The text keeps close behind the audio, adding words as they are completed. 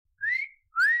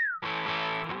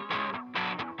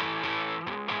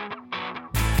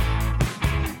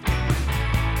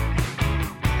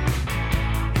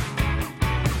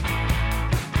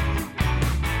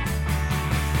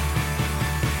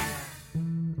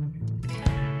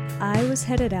I was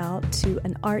headed out to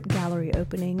an art gallery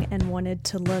opening and wanted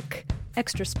to look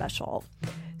extra special.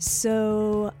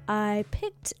 So I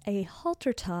picked a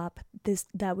halter top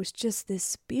that was just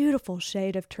this beautiful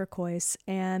shade of turquoise,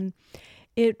 and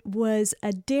it was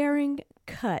a daring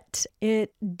cut.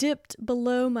 It dipped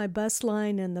below my bust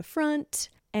line in the front,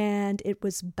 and it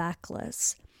was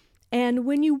backless. And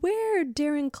when you wear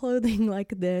daring clothing like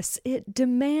this, it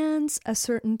demands a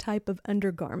certain type of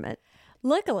undergarment.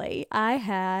 Luckily, I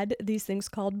had these things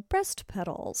called breast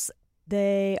pedals.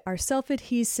 They are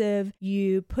self-adhesive.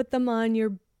 You put them on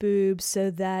your boobs so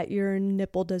that your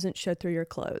nipple doesn't show through your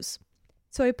clothes.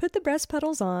 So I put the breast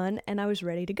pedals on and I was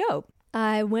ready to go.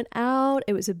 I went out.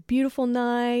 It was a beautiful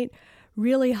night,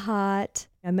 really hot.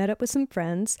 I met up with some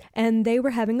friends and they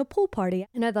were having a pool party.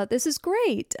 And I thought, this is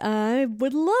great. I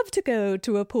would love to go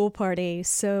to a pool party.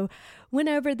 So went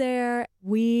over there.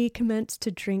 We commenced to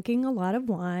drinking a lot of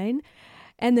wine.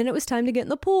 And then it was time to get in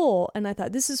the pool. And I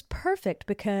thought, this is perfect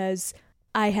because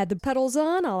I had the pedals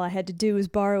on. All I had to do was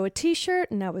borrow a t-shirt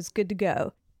and I was good to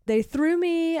go. They threw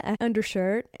me an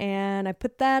undershirt and I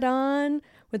put that on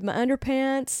with my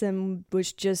underpants and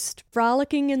was just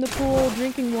frolicking in the pool,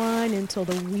 drinking wine until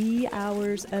the wee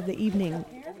hours of the evening.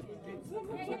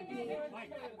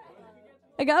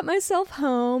 I got myself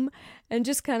home and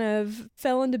just kind of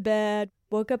fell into bed.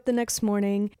 Woke up the next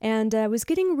morning and I was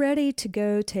getting ready to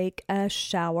go take a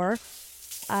shower.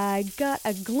 I got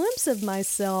a glimpse of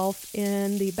myself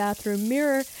in the bathroom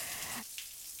mirror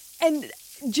and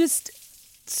just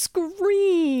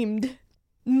screamed.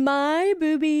 My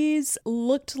boobies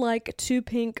looked like two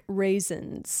pink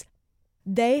raisins.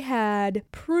 They had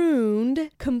pruned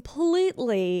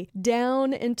completely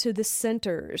down into the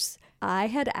centers. I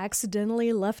had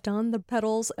accidentally left on the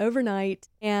pedals overnight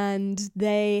and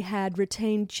they had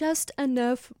retained just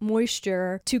enough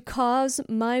moisture to cause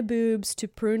my boobs to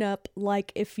prune up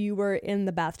like if you were in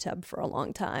the bathtub for a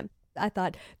long time. I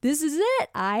thought, this is it.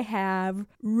 I have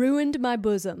ruined my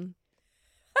bosom.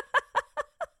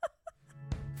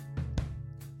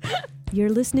 You're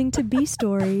listening to B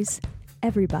Stories.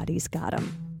 Everybody's got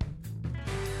 'em.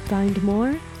 Find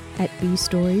more at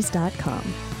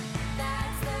bstories.com.